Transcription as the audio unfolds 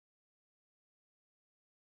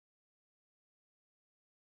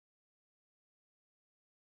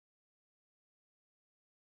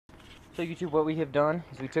So YouTube, what we have done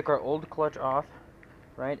is we took our old clutch off,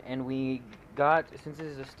 right, and we got, since this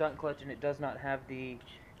is a stunt clutch and it does not have the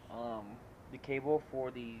cable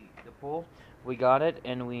for the pull, we got it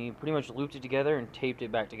and we pretty much looped it together and taped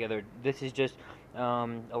it back together. This is just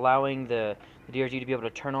allowing the DRZ to be able to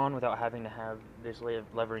turn on without having to have this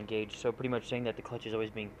lever engaged. So pretty much saying that the clutch is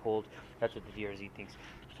always being pulled. That's what the DRZ thinks.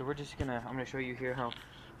 So we're just gonna, I'm gonna show you here how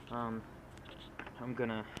I'm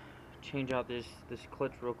gonna change out this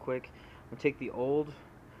clutch real quick. I'm gonna take the old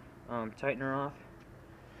tightener off,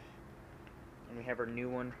 and we have our new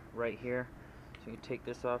one right here. So you can take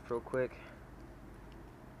this off real quick.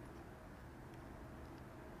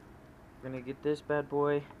 We're gonna get this bad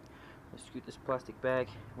boy. Let's scoot this plastic back.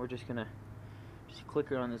 We're just gonna click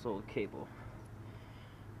it on this old cable.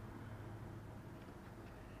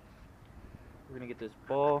 We're gonna get this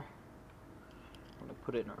ball. I'm gonna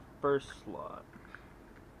put it in our first slot.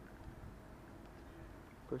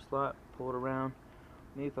 First slot, pull it around.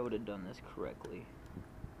 Maybe if I would have done this correctly.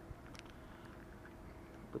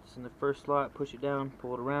 Put this in the first slot, push it down,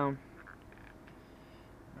 pull it around.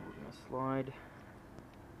 Now we're gonna slide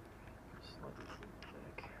this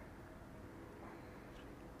back.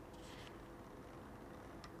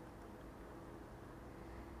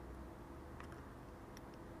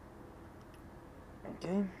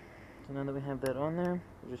 Okay, so now that we have that on there,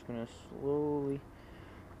 we're just gonna slowly,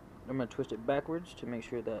 I'm gonna twist it backwards to make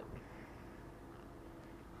sure that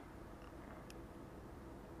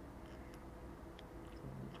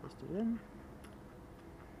twist it in.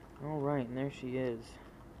 Alright, and there she is.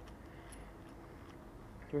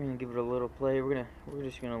 We're gonna give it a little play. We're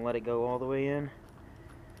just gonna let it go all the way in,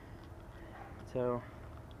 so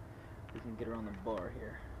we can get her on the bar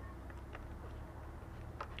here.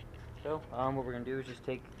 So what we're gonna do is just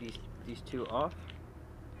take these two off.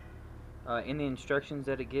 In the instructions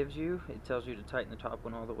that it gives you, it tells you to tighten the top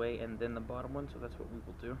one all the way and then the bottom one, so that's what we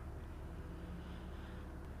will do.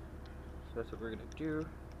 So that's what we're gonna do.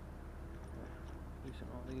 Loosen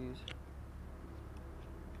all these.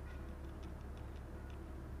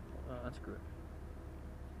 Unscrew it.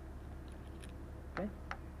 Okay.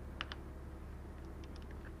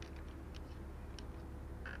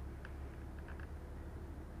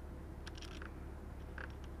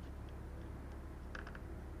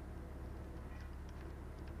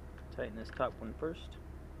 Tighten this top one first.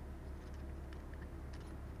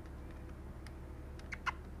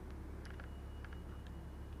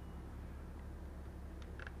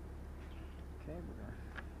 Okay, we're gonna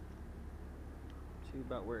see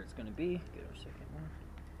about where it's gonna be. Get our second one.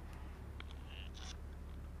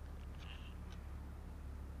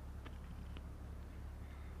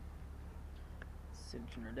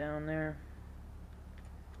 Cinching her down there.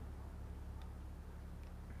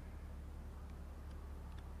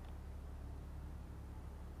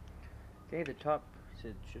 Okay, the top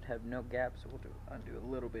should have no gap, so we'll undo a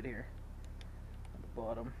little bit here on the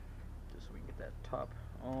bottom, just so we can get that top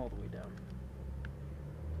all the way down.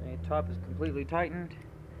 Okay, top is completely tightened.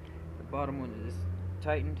 The bottom one is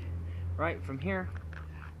tightened. Right, from here,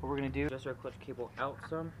 what we're going to do is adjust our clutch cable out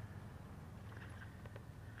some.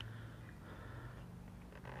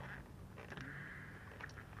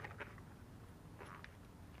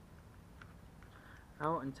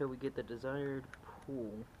 Out until we get the desired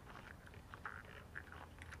pull.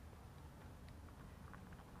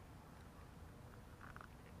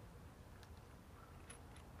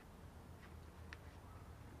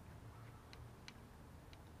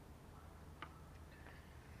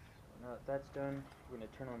 Now that that's done, we're going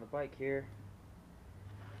to turn on the bike here.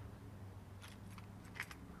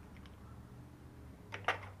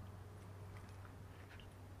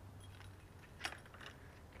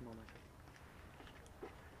 Come on, Mike.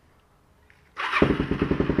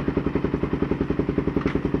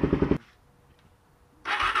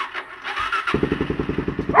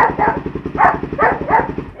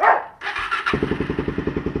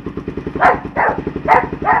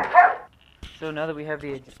 So now that we have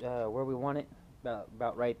the where we want it,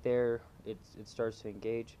 about right there, it starts to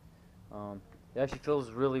engage. It actually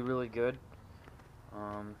feels really good.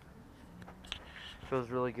 Feels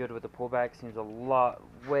really good with the pullback. Seems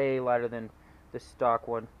way lighter than the stock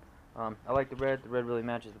one. I like the red. The red really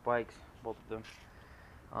matches the bikes, both of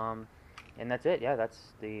them. And that's it. Yeah,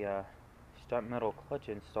 that's the Stunt metal clutch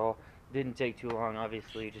install. Didn't take too long.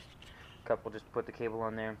 Obviously, just a couple. Just put the cable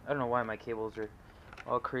on there. I don't know why my cables are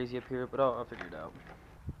all crazy up here, but I'll figure it out.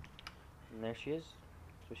 And there she is.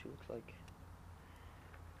 That's what she looks like.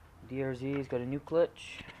 DRZ's got a new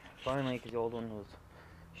clutch. Finally, because the old one was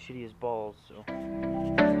shitty as balls, so.